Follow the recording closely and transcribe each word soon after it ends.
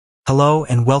Hello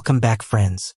and welcome back,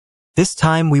 friends. This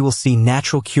time we will see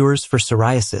natural cures for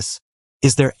psoriasis.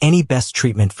 Is there any best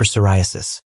treatment for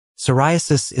psoriasis?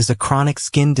 Psoriasis is a chronic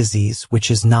skin disease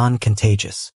which is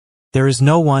non-contagious. There is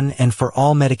no one and for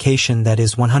all medication that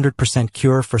is 100%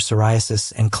 cure for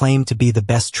psoriasis and claim to be the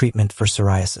best treatment for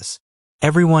psoriasis.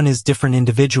 Everyone is different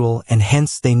individual and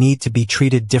hence they need to be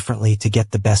treated differently to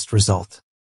get the best result.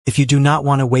 If you do not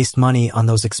want to waste money on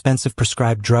those expensive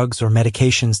prescribed drugs or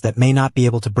medications that may not be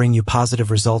able to bring you positive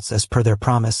results as per their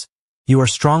promise, you are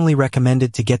strongly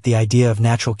recommended to get the idea of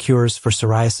natural cures for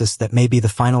psoriasis that may be the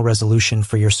final resolution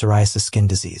for your psoriasis skin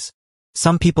disease.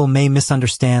 Some people may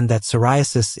misunderstand that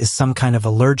psoriasis is some kind of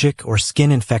allergic or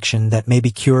skin infection that may be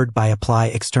cured by apply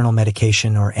external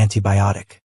medication or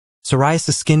antibiotic.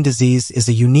 Psoriasis skin disease is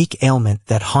a unique ailment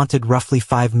that haunted roughly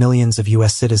 5 million of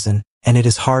U.S. citizens, and it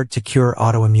is hard to cure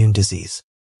autoimmune disease.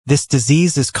 This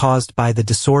disease is caused by the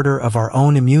disorder of our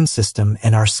own immune system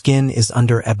and our skin is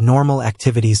under abnormal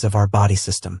activities of our body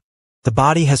system. The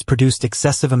body has produced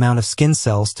excessive amount of skin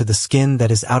cells to the skin that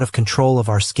is out of control of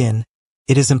our skin.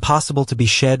 It is impossible to be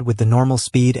shed with the normal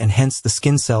speed and hence the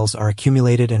skin cells are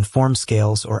accumulated and form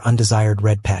scales or undesired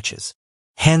red patches.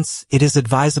 Hence, it is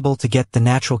advisable to get the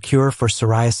natural cure for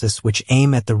psoriasis which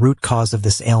aim at the root cause of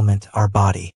this ailment, our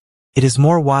body. It is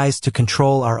more wise to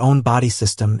control our own body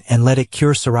system and let it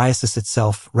cure psoriasis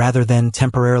itself rather than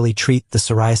temporarily treat the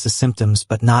psoriasis symptoms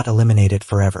but not eliminate it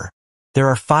forever. There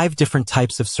are 5 different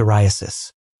types of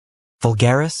psoriasis: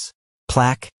 vulgaris,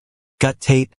 plaque,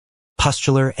 guttate,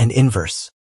 pustular, and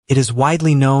inverse. It is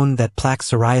widely known that plaque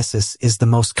psoriasis is the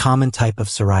most common type of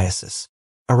psoriasis.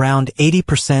 Around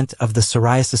 80% of the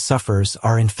psoriasis sufferers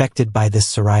are infected by this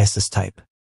psoriasis type.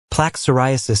 Plaque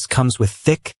psoriasis comes with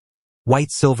thick,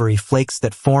 white silvery flakes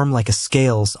that form like a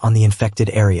scales on the infected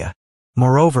area.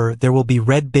 Moreover, there will be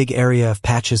red big area of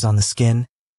patches on the skin.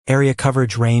 Area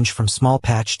coverage range from small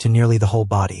patch to nearly the whole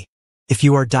body. If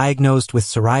you are diagnosed with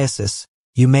psoriasis,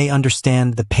 you may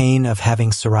understand the pain of having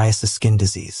psoriasis skin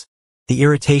disease. The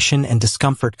irritation and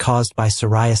discomfort caused by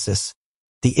psoriasis,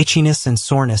 the itchiness and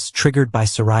soreness triggered by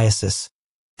psoriasis,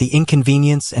 the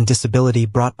inconvenience and disability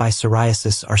brought by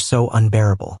psoriasis are so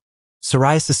unbearable.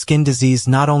 Psoriasis skin disease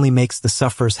not only makes the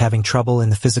sufferers having trouble in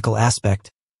the physical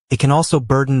aspect, it can also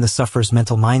burden the sufferer's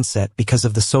mental mindset because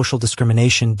of the social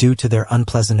discrimination due to their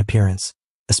unpleasant appearance,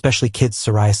 especially kids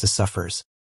psoriasis sufferers.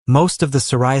 Most of the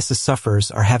psoriasis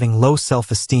sufferers are having low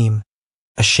self-esteem,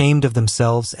 ashamed of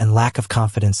themselves and lack of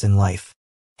confidence in life.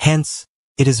 Hence,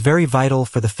 it is very vital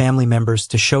for the family members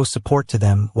to show support to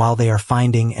them while they are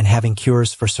finding and having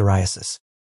cures for psoriasis.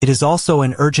 It is also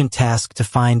an urgent task to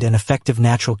find an effective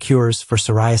natural cures for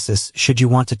psoriasis should you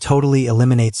want to totally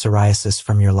eliminate psoriasis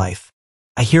from your life.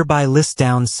 I hereby list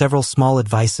down several small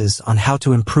advices on how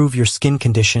to improve your skin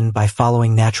condition by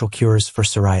following natural cures for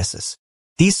psoriasis.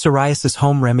 These psoriasis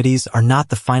home remedies are not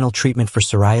the final treatment for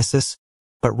psoriasis,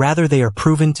 but rather they are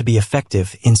proven to be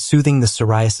effective in soothing the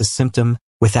psoriasis symptom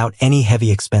without any heavy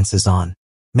expenses on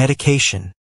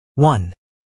medication. 1.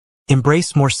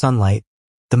 Embrace more sunlight,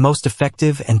 the most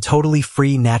effective and totally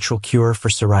free natural cure for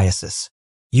psoriasis.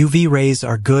 UV rays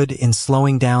are good in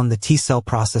slowing down the T-cell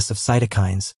process of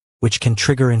cytokines, which can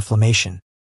trigger inflammation.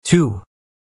 2.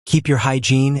 Keep your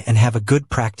hygiene and have a good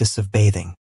practice of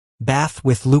bathing. Bath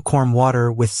with lukewarm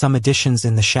water with some additions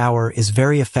in the shower is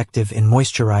very effective in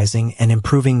moisturizing and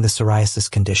improving the psoriasis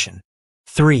condition.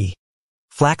 3.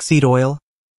 Flaxseed oil,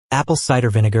 apple cider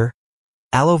vinegar,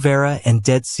 aloe vera and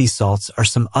dead sea salts are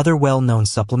some other well-known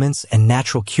supplements and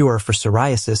natural cure for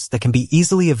psoriasis that can be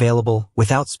easily available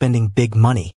without spending big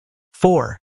money.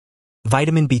 4.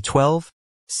 Vitamin B12,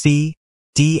 C,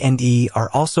 D and E are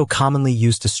also commonly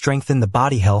used to strengthen the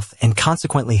body health and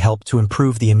consequently help to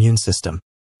improve the immune system.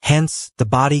 Hence, the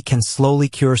body can slowly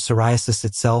cure psoriasis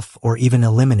itself or even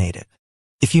eliminate it.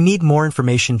 If you need more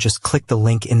information, just click the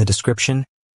link in the description.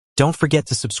 Don't forget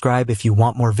to subscribe if you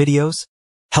want more videos.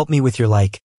 Help me with your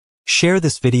like. Share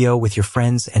this video with your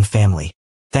friends and family.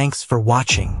 Thanks for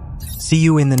watching. See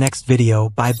you in the next video.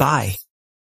 Bye bye.